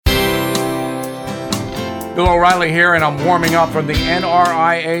Bill O'Reilly here, and I'm warming up from the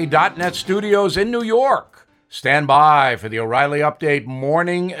NRIA.net studios in New York. Stand by for the O'Reilly Update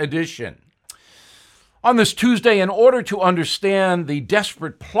Morning Edition. On this Tuesday, in order to understand the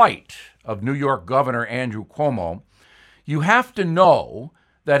desperate plight of New York Governor Andrew Cuomo, you have to know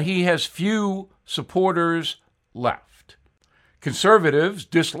that he has few supporters left. Conservatives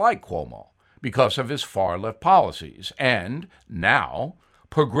dislike Cuomo because of his far-left policies, and now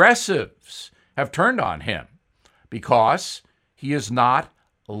progressives have turned on him because he is not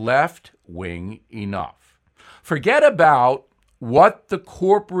left-wing enough. Forget about what the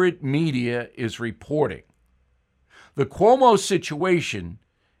corporate media is reporting. The Cuomo situation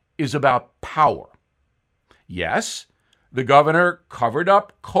is about power. Yes, the governor covered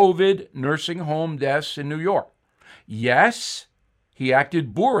up COVID nursing home deaths in New York. Yes, he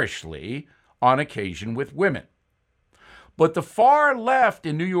acted boorishly on occasion with women. But the far left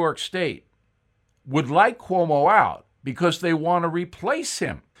in New York State would like Cuomo out because they want to replace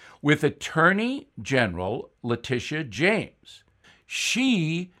him with Attorney General Letitia James.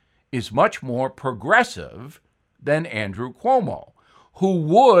 She is much more progressive than Andrew Cuomo, who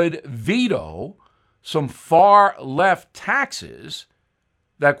would veto some far-left taxes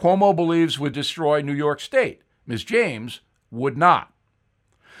that Cuomo believes would destroy New York State. Ms. James would not.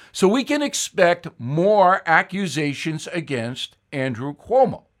 So we can expect more accusations against Andrew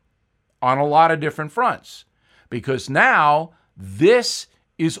Cuomo on a lot of different fronts, because now this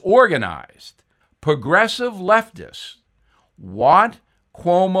is organized. Progressive leftists want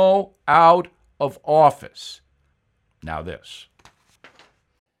Cuomo out of office. Now this.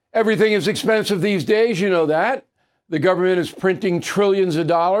 Everything is expensive these days, you know that. The government is printing trillions of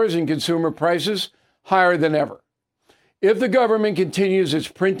dollars and consumer prices higher than ever. If the government continues its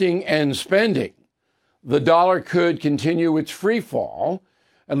printing and spending, the dollar could continue its free fall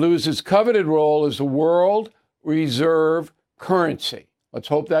and lose its coveted role as the world reserve currency. Let's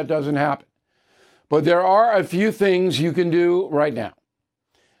hope that doesn't happen. But there are a few things you can do right now.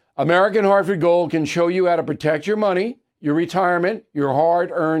 American Hartford Gold can show you how to protect your money, your retirement, your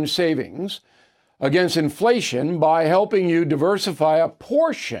hard-earned savings against inflation by helping you diversify a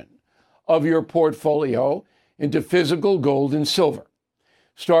portion of your portfolio into physical gold and silver.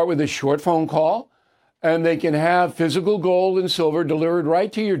 Start with a short phone call, and they can have physical gold and silver delivered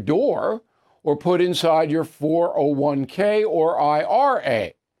right to your door or put inside your 401k or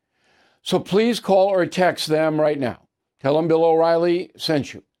IRA. So please call or text them right now. Tell them Bill O'Reilly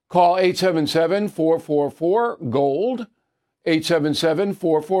sent you. Call 877-444-GOLD,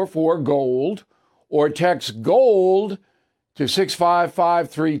 877-444-GOLD, or text GOLD to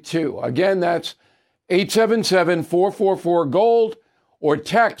 65532. Again, that's 877-444-GOLD, or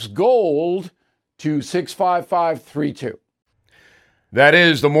text GOLD to 65532. That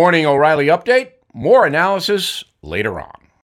is the Morning O'Reilly Update. More analysis later on.